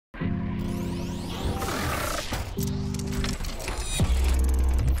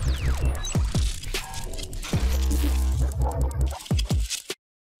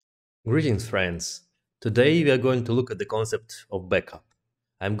Greetings, friends. Today we are going to look at the concept of backup.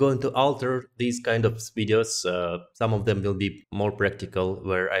 I'm going to alter these kind of videos. Some of them will be more practical,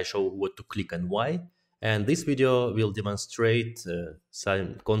 where I show what to click and why. And this video will demonstrate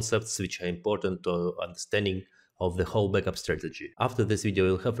some concepts which are important to understanding of the whole backup strategy. After this video,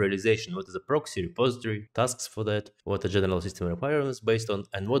 we'll have realization what is a proxy, repository, tasks for that, what are general system requirements based on,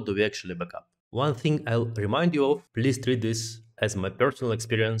 and what do we actually backup. One thing I'll remind you of, please treat this as my personal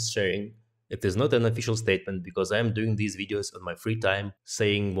experience sharing. It is not an official statement because I am doing these videos on my free time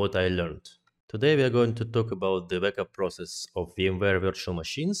saying what I learned. Today we are going to talk about the backup process of VMware virtual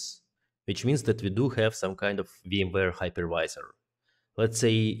machines, which means that we do have some kind of VMware hypervisor. Let's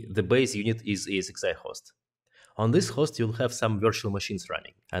say the base unit is ESXi host. On this host, you'll have some virtual machines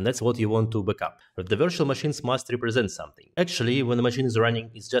running, and that's what you want to backup. But the virtual machines must represent something. Actually, when the machine is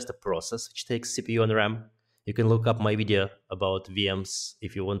running, it's just a process which takes CPU and RAM. You can look up my video about VMs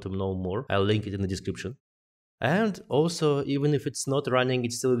if you want to know more. I'll link it in the description. And also, even if it's not running,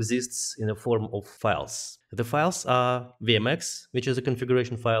 it still exists in a form of files. The files are VMX, which is a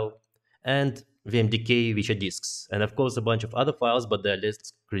configuration file, and VMDK, which are disks. And of course, a bunch of other files, but they're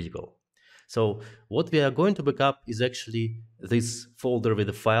less critical. So what we are going to backup is actually this folder with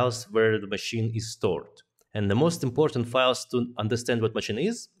the files where the machine is stored. And the most important files to understand what machine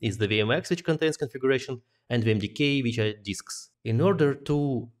is the VMX, which contains configuration, and VMDK, which are disks. In order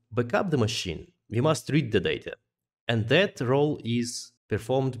to backup the machine, we must read the data. And that role is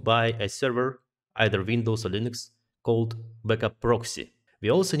performed by a server, either Windows or Linux, called backup proxy.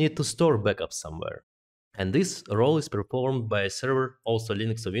 We also need to store backups somewhere. And this role is performed by a server, also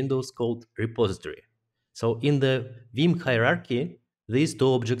Linux or Windows, called repository. So in the Veeam hierarchy, these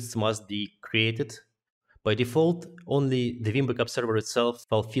two objects must be created. By default, only the Veeam backup server itself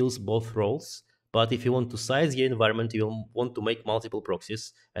fulfills both roles. But if you want to size your environment, you'll want to make multiple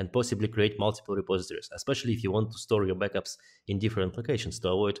proxies and possibly create multiple repositories, especially if you want to store your backups in different locations to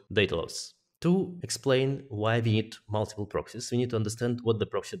avoid data loss. To explain why we need multiple proxies, we need to understand what the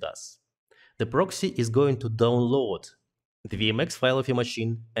proxy does. The proxy is going to download the VMX file of your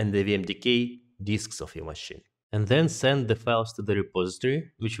machine and the VMDK disks of your machine, and then send the files to the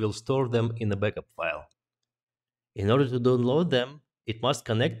repository, which will store them in a backup file. In order to download them, it must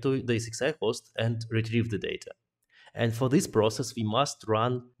connect to the ESXi host and retrieve the data. And for this process, we must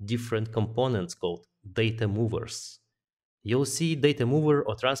run different components called data movers. You'll see data mover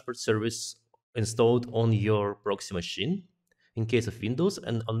or transport service installed on your proxy machine. In case of Windows,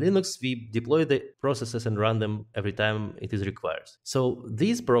 and on Linux, we deploy the processes and run them every time it is required. So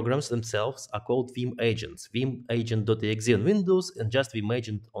these programs themselves are called Veeam agents, Veeam agent.exe on Windows and just Veeam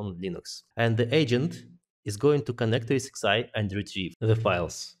agent on Linux. And the agent is going to connect to ESXi and retrieve the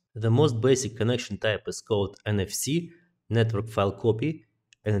files. The most basic connection type is called NFC, network file copy,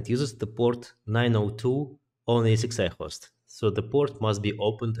 and it uses the port 902 on the ESXi host. So the port must be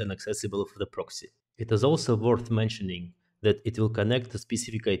opened and accessible for the proxy. It is also worth mentioning that it will connect to a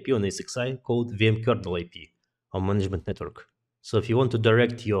specific IP on ESXi called VM kernel IP on management network. So if you want to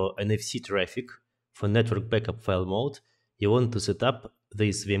direct your NFC traffic for network backup file mode, you want to set up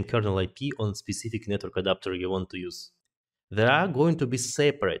this VM kernel IP on specific network adapter you want to use. There are going to be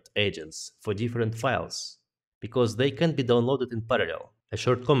separate agents for different files because they can be downloaded in parallel. A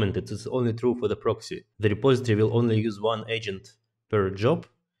short comment, it is only true for the proxy. The repository will only use one agent per job,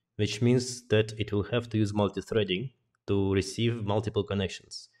 which means that it will have to use multi-threading to receive multiple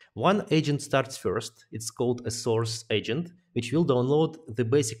connections. One agent starts first, it's called a source agent, which will download the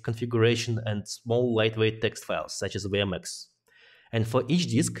basic configuration and small lightweight text files, such as VMX. And for each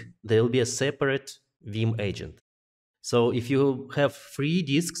disk, there will be a separate Veeam agent. So if you have 3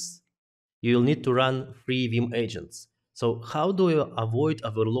 disks, you will need to run 3 Veeam agents. So how do you avoid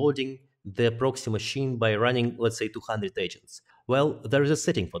overloading the proxy machine by running, let's say, 200 agents? Well, there is a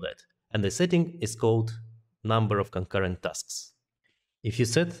setting for that, and the setting is called number of concurrent tasks. If you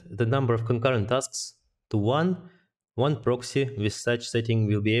set the number of concurrent tasks to 1, one proxy with such setting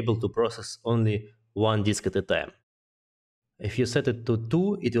will be able to process only 1 disk at a time. If you set it to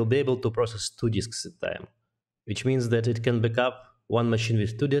 2, it will be able to process 2 disks at a time, which means that it can backup 1 machine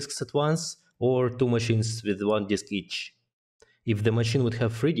with 2 disks at once or 2 machines with 1 disk each. If the machine would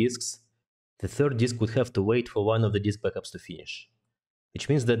have 3 disks, the 3rd disk would have to wait for one of the disk backups to finish. Which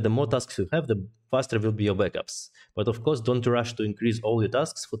means that the more tasks you have, the faster will be your backups. But of course, don't rush to increase all your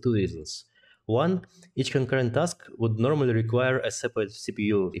tasks for 2 reasons. One, each concurrent task would normally require a separate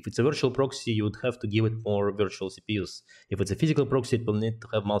CPU. If it's a virtual proxy, you would have to give it more virtual CPUs. If it's a physical proxy, it will need to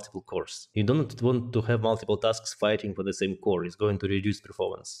have multiple cores. You don't want to have multiple tasks fighting for the same core. It's going to reduce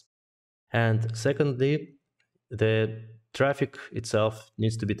performance. And secondly, the traffic itself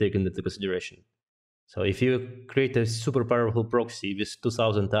needs to be taken into consideration. So if you create a super powerful proxy with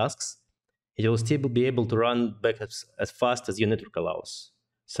 2000 tasks, it will still be able to run backups as fast as your network allows.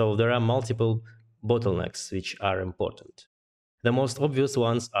 So there are multiple bottlenecks which are important. The most obvious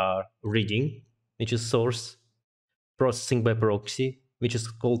ones are reading, which is source, processing by proxy, which is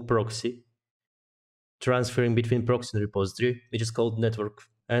called proxy, transferring between proxy and repository, which is called network,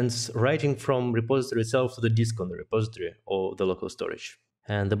 and writing from repository itself to the disk on the repository or the local storage.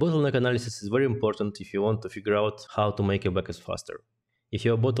 And the bottleneck analysis is very important if you want to figure out how to make your backups faster. If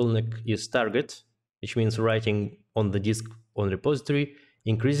your bottleneck is target, which means writing on the disk on repository,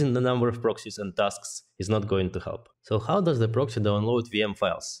 increasing the number of proxies and tasks is not going to help. So how does the proxy download VM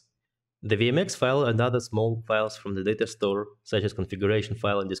files? The VMX file and other small files from the data store, such as configuration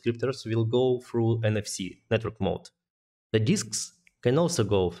file and descriptors, will go through NFC, network mode. The disks can also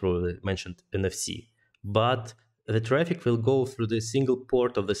go through the mentioned NFC, but the traffic will go through the single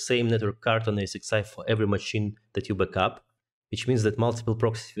port of the same network card on ASXi for every machine that you back up, which means that multiple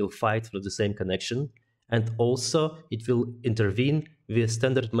proxies will fight through the same connection, and also it will intervene with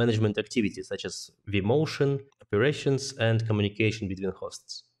standard management activities such as vMotion, operations, and communication between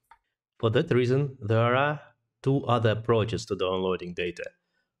hosts. For that reason, there are two other approaches to downloading data.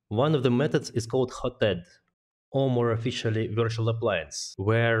 One of the methods is called hotend, or more officially virtual appliance,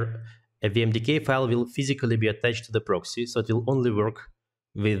 where a VMDK file will physically be attached to the proxy, so it will only work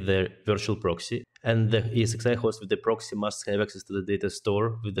with the virtual proxy, and the ESXi host with the proxy must have access to the data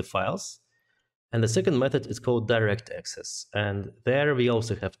store with the files. And the second method is called direct access, and there we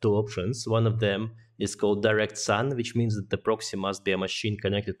also have two options. One of them is called direct SAN, which means that the proxy must be a machine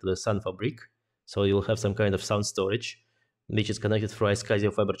connected to the SAN fabric, so you'll have some kind of SAN storage, which is connected through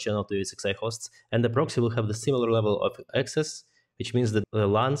iSCSI fiber channel to ESXi hosts, and the proxy will have the similar level of access, which means that the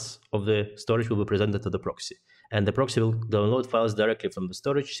LANs of the storage will be presented to the proxy, and the proxy will download files directly from the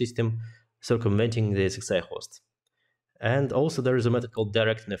storage system, circumventing the ESXi host. And also there is a method called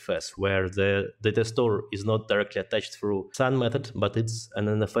direct NFS, where the data store is not directly attached through SAN method, but it's an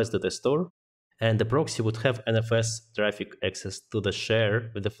NFS data store. And the proxy would have NFS traffic access to the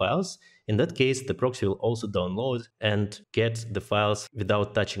share with the files. In that case, the proxy will also download and get the files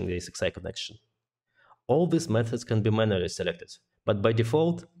without touching the ESXi connection. All these methods can be manually selected, but by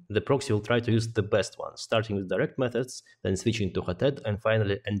default, the proxy will try to use the best ones, starting with direct methods, then switching to hotend, and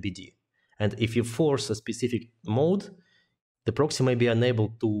finally NBD. And if you force a specific mode, the proxy may be unable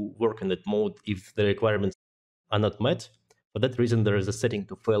to work in that mode if the requirements are not met. For that reason, there is a setting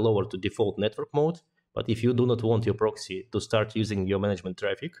to fail over to default network mode, but if you do not want your proxy to start using your management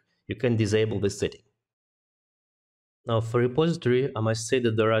traffic, you can disable this setting. Now for repository, I must say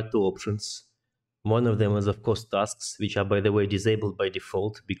that there are two options. One of them is of course tasks, which are by the way disabled by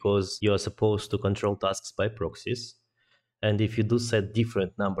default because you are supposed to control tasks by proxies. And if you do set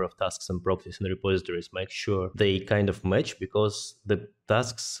different number of tasks and proxies in repositories, make sure they kind of match, because the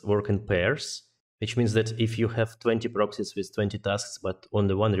tasks work in pairs, which means that if you have 20 proxies with 20 tasks, but on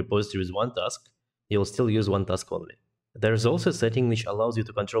the one repository with one task, you'll still use one task only. There's also a setting which allows you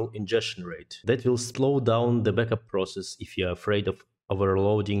to control ingestion rate. That will slow down the backup process if you're afraid of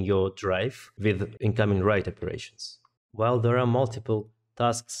overloading your drive with incoming write operations. While there are multiple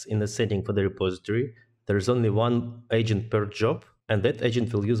tasks in the setting for the repository, there is only one agent per job, and that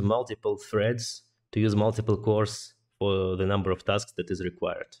agent will use multiple threads to use multiple cores for the number of tasks that is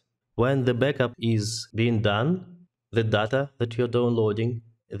required. When the backup is being done, the data that you're downloading,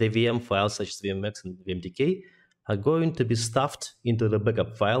 the VM files such as VMX and VMDK, are going to be stuffed into the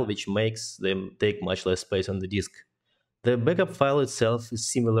backup file, which makes them take much less space on the disk. The backup file itself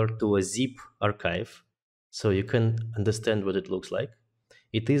is similar to a zip archive, so you can understand what it looks like.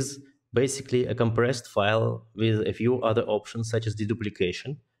 It is basically a compressed file with a few other options such as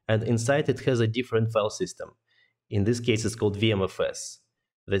deduplication, and inside it has a different file system. In this case, it's called VMFS.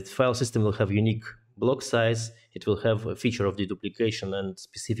 The file system will have unique block size, it will have a feature of deduplication and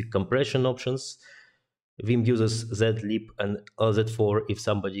specific compression options. Veeam uses zlib and LZ4 if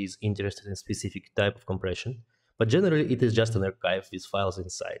somebody is interested in specific type of compression, but generally it is just an archive with files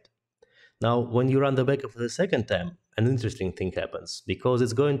inside. Now, when you run the backup for the second time, an interesting thing happens, because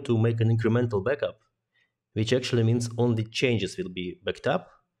it's going to make an incremental backup, which actually means only changes will be backed up.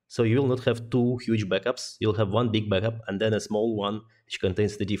 So you will not have two huge backups, you'll have one big backup and then a small one which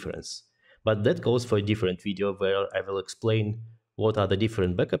contains the difference. But that goes for a different video where I will explain what are the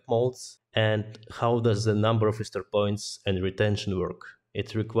different backup modes and how does the number of restore points and retention work.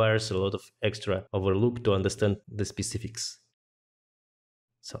 It requires a lot of extra overlook to understand the specifics.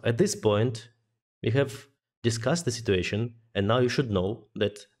 So at this point, we have discussed the situation, and now you should know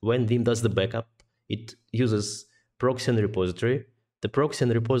that when Veeam does the backup, it uses proxy and repository. The proxy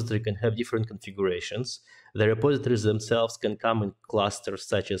and repository can have different configurations. The repositories themselves can come in clusters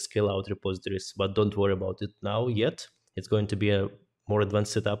such as scale-out repositories, but don't worry about it now yet. It's going to be a more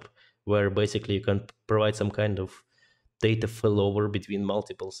advanced setup where basically you can provide some kind of data failover between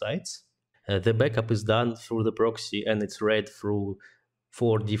multiple sites. The backup is done through the proxy and it's read through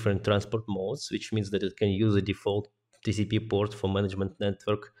 4 different transport modes, which means that it can use a default TCP port for management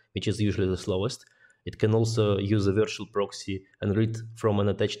network, which is usually the slowest. It can also use a virtual proxy and read from an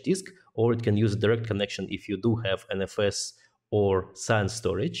attached disk, or it can use a direct connection if you do have NFS or SAN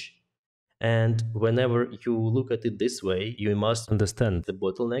storage. And whenever you look at it this way, you must understand the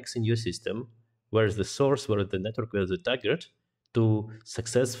bottlenecks in your system, where is the source, where is the network, where is the target, to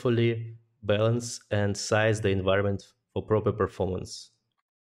successfully balance and size the environment for proper performance.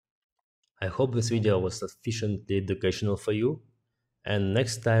 I hope this video was sufficiently educational for you. And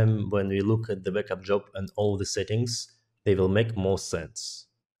next time when we look at the backup job and all the settings, they will make more sense.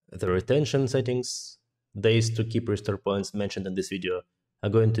 The retention settings, days to keep restore points mentioned in this video are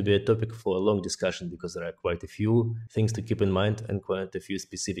going to be a topic for a long discussion because there are quite a few things to keep in mind and quite a few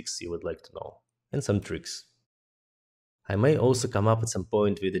specifics you would like to know, and some tricks. I may also come up at some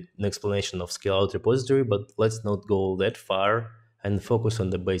point with an explanation of scale-out repository, but let's not go that far and focus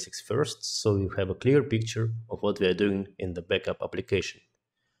on the basics first, so you have a clear picture of what we are doing in the backup application.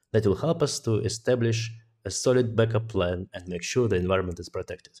 That will help us to establish a solid backup plan and make sure the environment is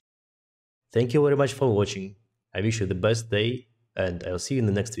protected. Thank you very much for watching. I wish you the best day, and I'll see you in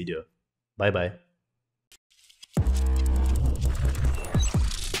the next video. Bye bye.